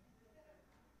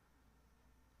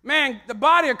 Man, the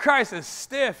body of Christ is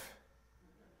stiff.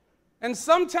 And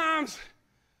sometimes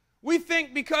we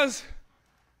think because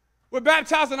we're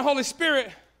baptized in the Holy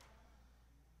Spirit,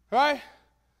 right,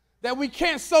 that we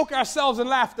can't soak ourselves in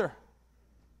laughter.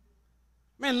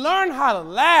 Man, learn how to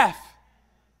laugh.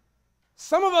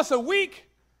 Some of us are weak,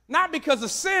 not because of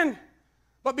sin,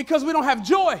 but because we don't have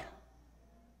joy.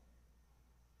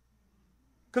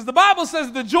 Because the Bible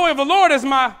says the joy of the Lord is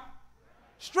my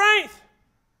strength.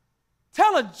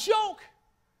 Tell a joke.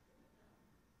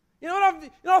 You know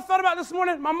what I thought about this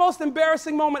morning? My most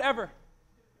embarrassing moment ever.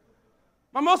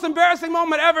 My most embarrassing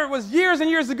moment ever was years and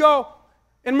years ago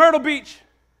in Myrtle Beach.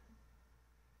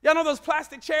 Y'all know those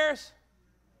plastic chairs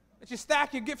that you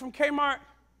stack, you get from Kmart?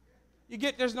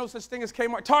 There's no such thing as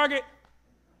Kmart. Target.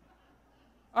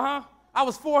 I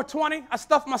was 420. I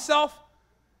stuffed myself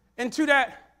into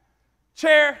that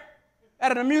chair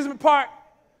at an amusement park.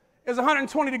 It was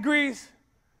 120 degrees.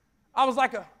 I was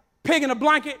like a pig in a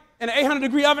blanket in an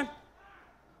 800-degree oven.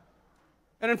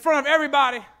 And in front of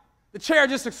everybody, the chair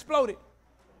just exploded.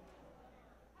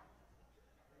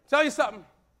 Tell you something.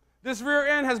 This rear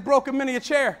end has broken many a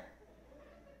chair.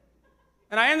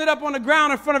 And I ended up on the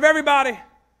ground in front of everybody.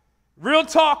 Real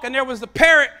talk. And there was the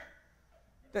parrot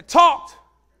that talked.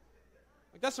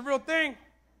 Like, that's a real thing.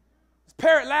 This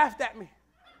parrot laughed at me.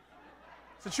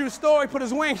 It's a true story. He put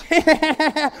his wing.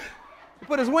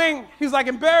 He was like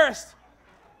embarrassed.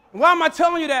 Why am I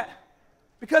telling you that?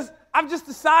 Because I've just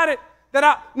decided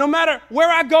that no matter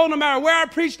where I go, no matter where I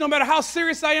preach, no matter how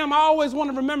serious I am, I always want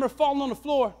to remember falling on the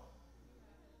floor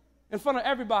in front of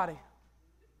everybody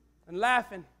and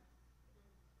laughing.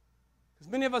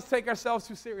 Because many of us take ourselves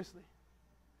too seriously.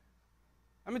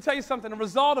 Let me tell you something. The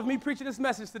result of me preaching this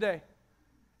message today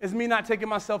is me not taking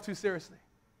myself too seriously.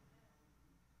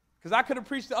 Because I could have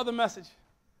preached the other message,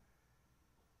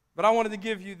 but I wanted to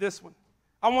give you this one.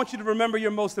 I want you to remember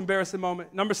your most embarrassing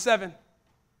moment. Number 7,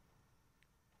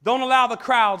 don't allow the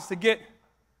crowds to get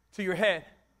to your head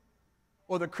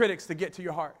or the critics to get to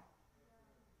your heart.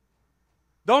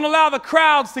 Don't allow the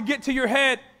crowds to get to your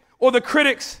head or the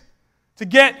critics to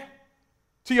get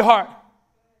to your heart.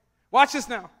 Watch this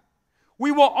now.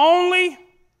 We will only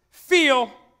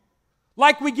feel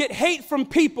like we get hate from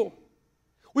people.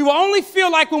 We will only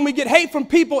feel like when we get hate from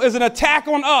people is an attack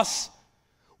on us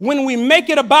when we make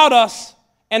it about us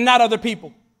and not other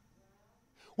people.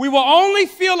 We will only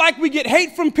feel like we get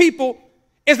hate from people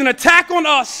is an attack on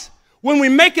us when we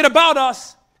make it about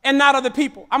us and not other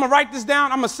people. I'm going to write this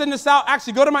down. I'm going to send this out.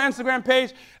 Actually, go to my Instagram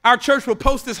page. Our church will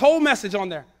post this whole message on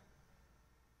there.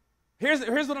 Here's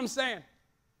what I'm saying.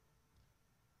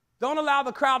 Don't allow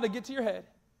the crowd to get to your head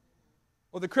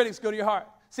or the critics go to your heart.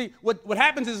 See, what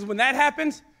happens is when that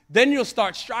happens, then you'll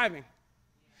start striving.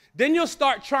 Then you'll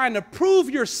start trying to prove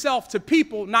yourself to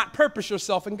people, not purpose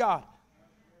yourself in God.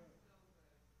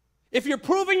 If you're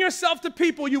proving yourself to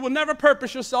people, you will never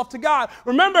purpose yourself to God.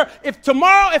 Remember, if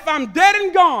tomorrow, if I'm dead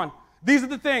and gone, these are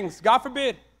the things, God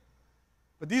forbid,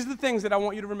 but these are the things that I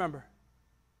want you to remember.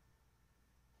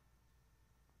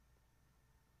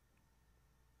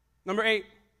 Number 8,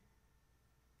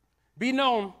 be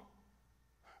known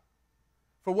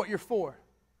for what you're for,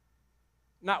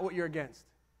 not what you're against.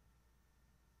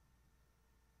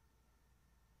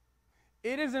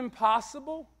 It is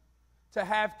impossible to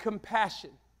have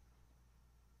compassion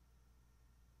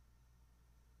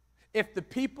if the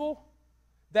people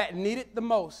that need it the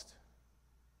most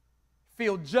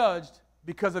feel judged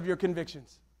because of your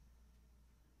convictions.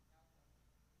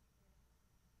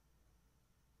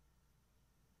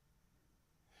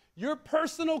 Your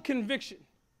personal conviction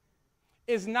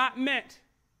is not meant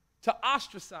to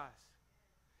ostracize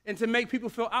and to make people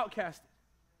feel outcasted.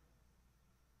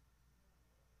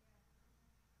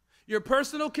 Your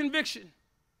personal conviction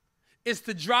is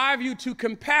to drive you to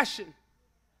compassion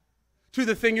to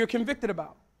the thing you're convicted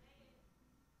about.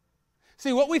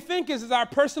 See, what we think is our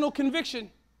personal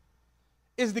conviction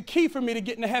is the key for me to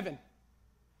get into heaven.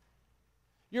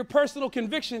 Your personal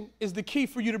conviction is the key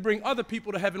for you to bring other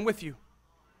people to heaven with you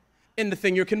in the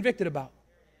thing you're convicted about.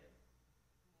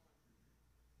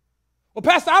 Well,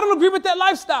 Pastor, I don't agree with that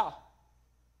lifestyle.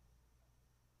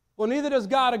 Well, neither does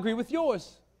God agree with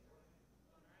yours.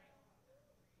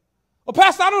 Well,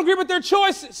 Pastor, I don't agree with their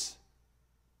choices.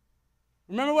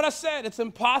 Remember what I said. It's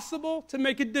impossible to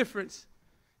make a difference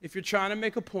if you're trying to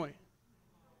make a point.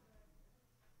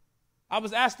 I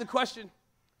was asked the question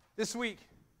this week.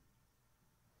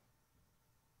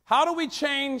 How do we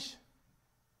change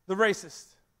the racist?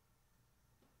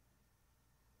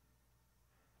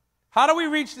 How do we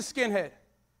reach the skinhead?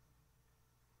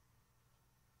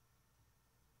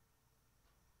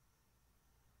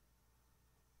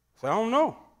 So I don't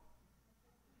know.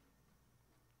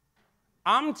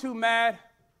 I'm too mad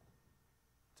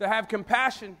to have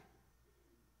compassion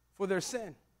for their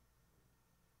sin.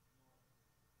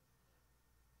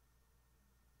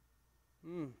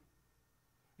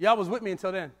 Y'all was with me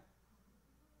until then.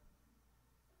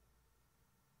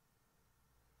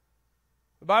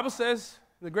 The Bible says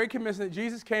in the Great Commission that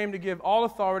Jesus came to give all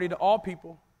authority to all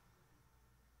people.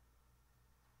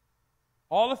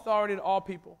 All authority to all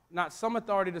people, not some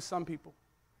authority to some people.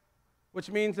 Which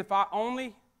means if I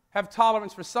only have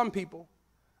tolerance for some people,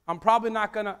 I'm probably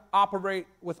not going to operate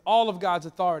with all of God's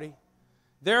authority.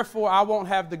 Therefore, I won't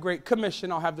have the Great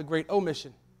Commission, I'll have the Great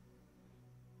Omission.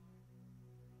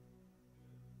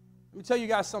 Let me tell you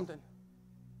guys something.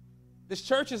 This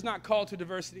church is not called to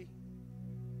diversity.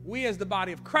 We as the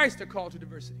body of Christ are called to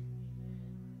diversity.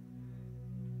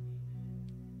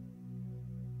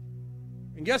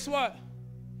 And guess what?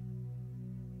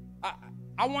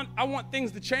 I want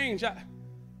things to change.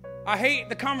 I hate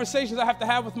the conversations I have to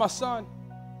have with my son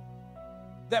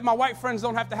that my white friends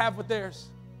don't have to have with theirs.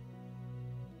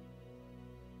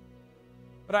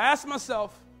 But I asked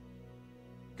myself,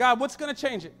 God, what's going to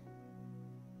change it?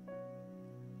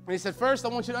 And he said, first, I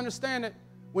want you to understand that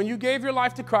when you gave your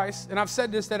life to Christ, and I've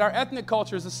said this, that our ethnic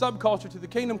culture is a subculture to the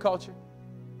kingdom culture.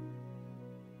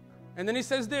 And then he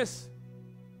says this,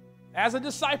 as a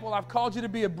disciple, I've called you to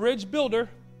be a bridge builder.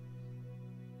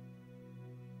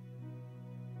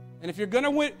 And if you're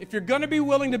going to be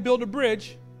willing to build a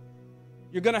bridge,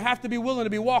 you're going to have to be willing to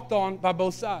be walked on by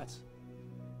both sides.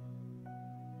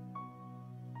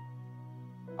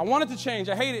 I want it to change.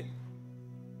 I hate it.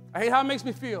 I hate how it makes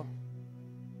me feel.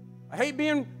 I hate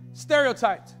being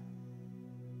stereotyped.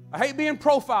 I hate being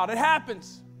profiled. It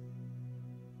happens.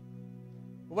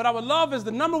 But what I would love is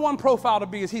the number one profile to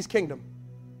be is He's kingdom.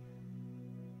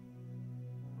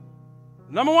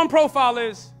 The number one profile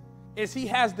is He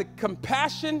has the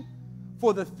compassion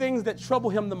for the things that trouble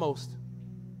Him the most.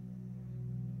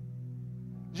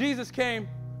 Jesus came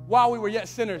while we were yet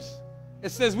sinners.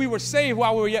 It says we were saved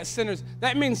while we were yet sinners.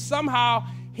 That means somehow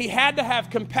He had to have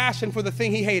compassion for the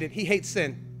thing He hated. He hates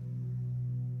sin.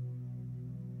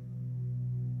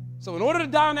 So in order to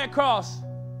die on that cross,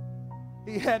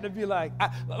 He had to be like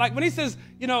when He says,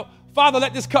 Father,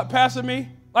 let this cup pass from me.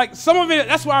 Like some of it,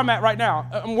 that's where I'm at right now.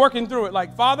 I'm working through it.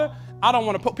 Like, Father, I don't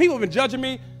want to people have been judging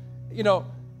me. You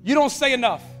don't say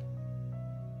enough.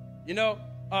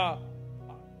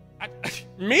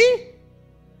 Me?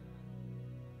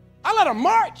 I let them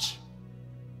march.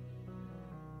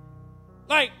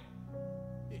 Like,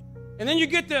 and then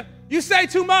you say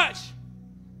too much.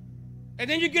 And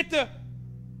then you get the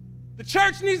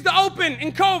church needs to open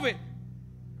in COVID.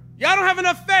 Y'all don't have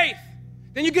enough faith.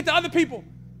 Then you get to other people.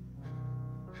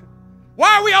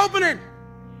 Why are we opening?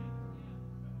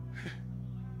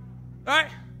 Right?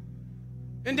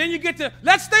 And then you get to,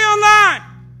 let's stay online.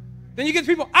 Then you get to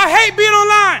people, I hate being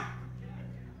online.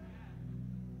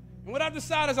 And what I've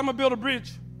decided is I'm going to build a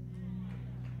bridge.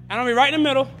 And I'm going to be right in the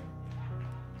middle.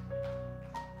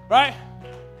 Right?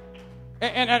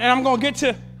 And I'm going to get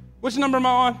to, which number am I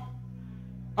on?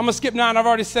 I'm going to skip 9. I've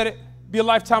already said it. Be a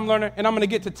lifetime learner. And I'm going to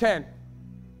get to 10.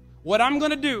 What I'm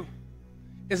going to do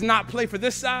is not play for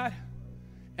this side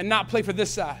and not play for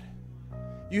this side.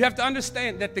 You have to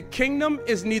understand that the kingdom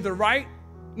is neither right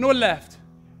nor left.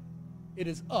 It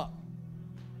is up.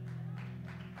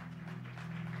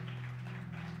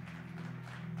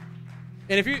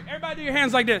 And if you, everybody do your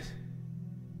hands like this.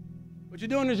 What you're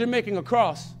doing is you're making a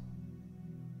cross.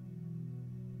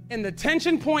 And the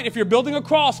tension point, if you're building a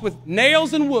cross with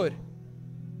nails and wood,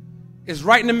 is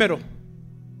right in the middle.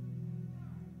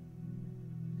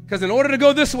 Because in order to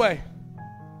go this way,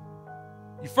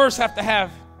 you first have to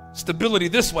have stability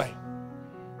this way.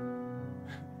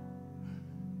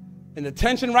 And the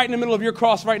tension right in the middle of your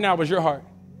cross right now was your heart.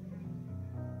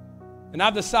 And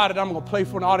I've decided I'm going to play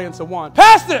for an audience of one.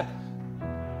 Pastor,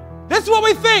 this is what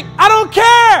we think. I don't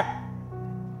care.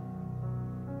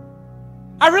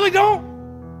 I really don't.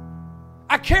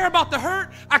 I care about the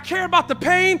hurt. I care about the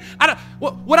pain.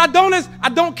 What I don't is I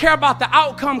don't care about the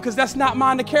outcome because that's not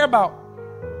mine to care about.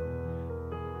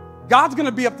 God's going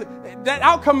to be up to, that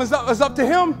outcome is up to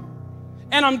him.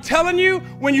 And I'm telling you,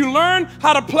 when you learn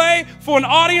how to play for an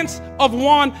audience of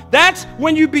one, that's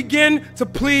when you begin to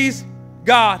please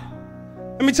God.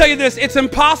 Let me tell you this, it's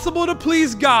impossible to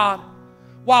please God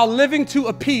while living to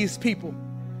appease people.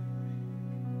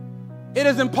 It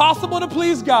is impossible to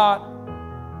please God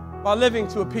while living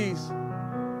to appease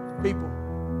people.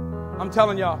 I'm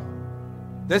telling y'all,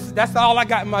 that's all I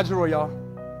got in my drawer, y'all.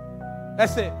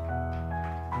 That's it.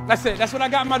 That's it. That's what I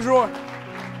got in my drawer.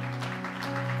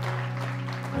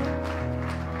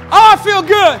 Oh, I feel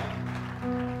good.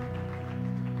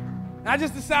 And I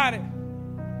just decided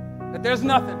that there's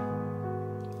nothing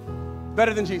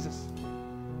better than Jesus.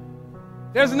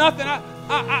 There's nothing.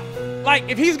 Like,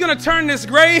 if he's going to turn this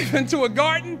grave into a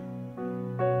garden,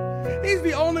 he's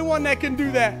the only one that can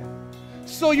do that.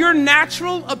 So your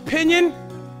natural opinion,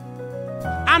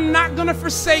 I'm not going to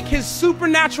forsake his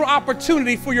supernatural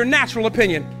opportunity for your natural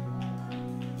opinion.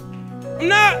 I'm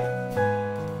not.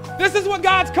 This is what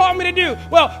God's called me to do.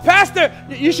 Well, Pastor,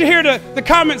 you should hear the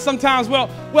comments sometimes. Well,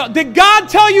 did God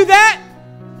tell you that?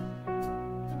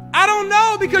 I don't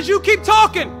know because you keep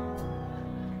talking.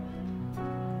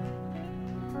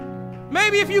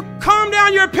 Maybe if you calm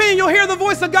down your opinion, you'll hear the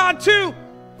voice of God too.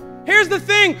 Here's the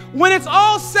thing, when it's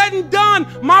all said and done,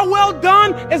 my well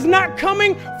done is not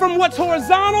coming from what's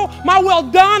horizontal. My well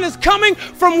done is coming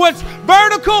from what's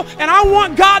vertical. And I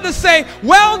want God to say,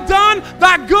 well done,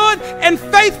 thy good and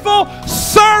faithful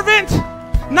servant.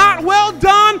 Not well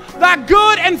done, thy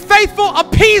good and faithful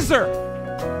appeaser.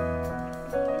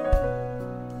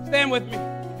 Stand with me.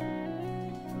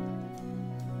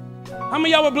 How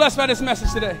many of y'all were blessed by this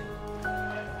message today?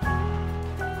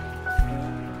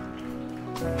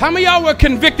 How many of y'all were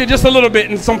convicted just a little bit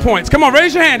in some points? Come on,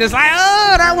 raise your hand. It's like,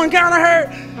 oh, that one kind of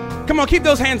hurt. Come on, keep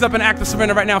those hands up and act of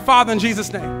surrender right now. Father, in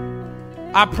Jesus'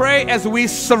 name, I pray as we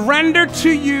surrender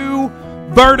to you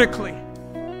vertically,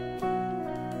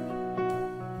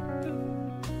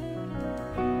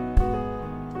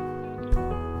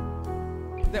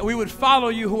 that we would follow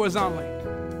you horizontally.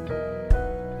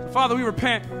 So, Father, we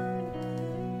repent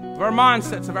of our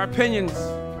mindsets, of our opinions,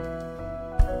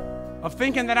 of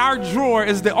thinking that our drawer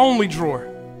is the only drawer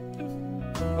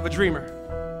of a dreamer.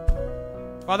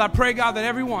 Father, I pray, God, that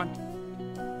everyone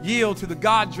yield to the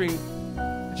God dream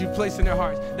that you've placed in their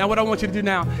hearts. Now, what I want you to do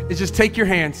now is just take your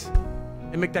hands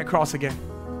and make that cross again.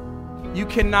 You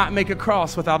cannot make a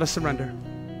cross without a surrender.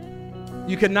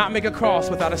 You cannot make a cross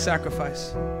without a sacrifice.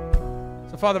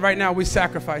 So, Father, right now we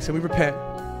sacrifice and we repent.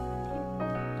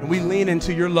 And we lean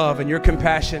into your love and your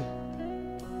compassion.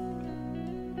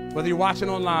 Whether you're watching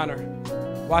online or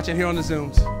watching here on the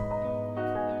Zooms,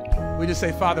 we just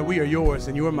say, Father, we are yours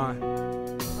and you are mine.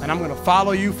 And I'm going to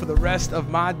follow you for the rest of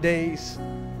my days.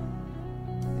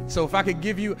 So if I could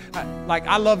give you,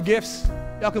 I love gifts.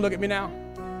 Y'all can look at me now.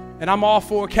 And I'm all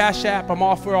for Cash App. I'm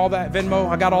all for all that. Venmo,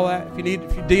 I got all that. If you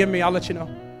DM me, I'll let you know.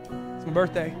 It's my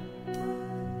birthday.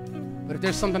 But if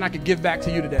there's something I could give back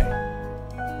to you today,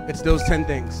 it's those 10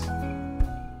 things.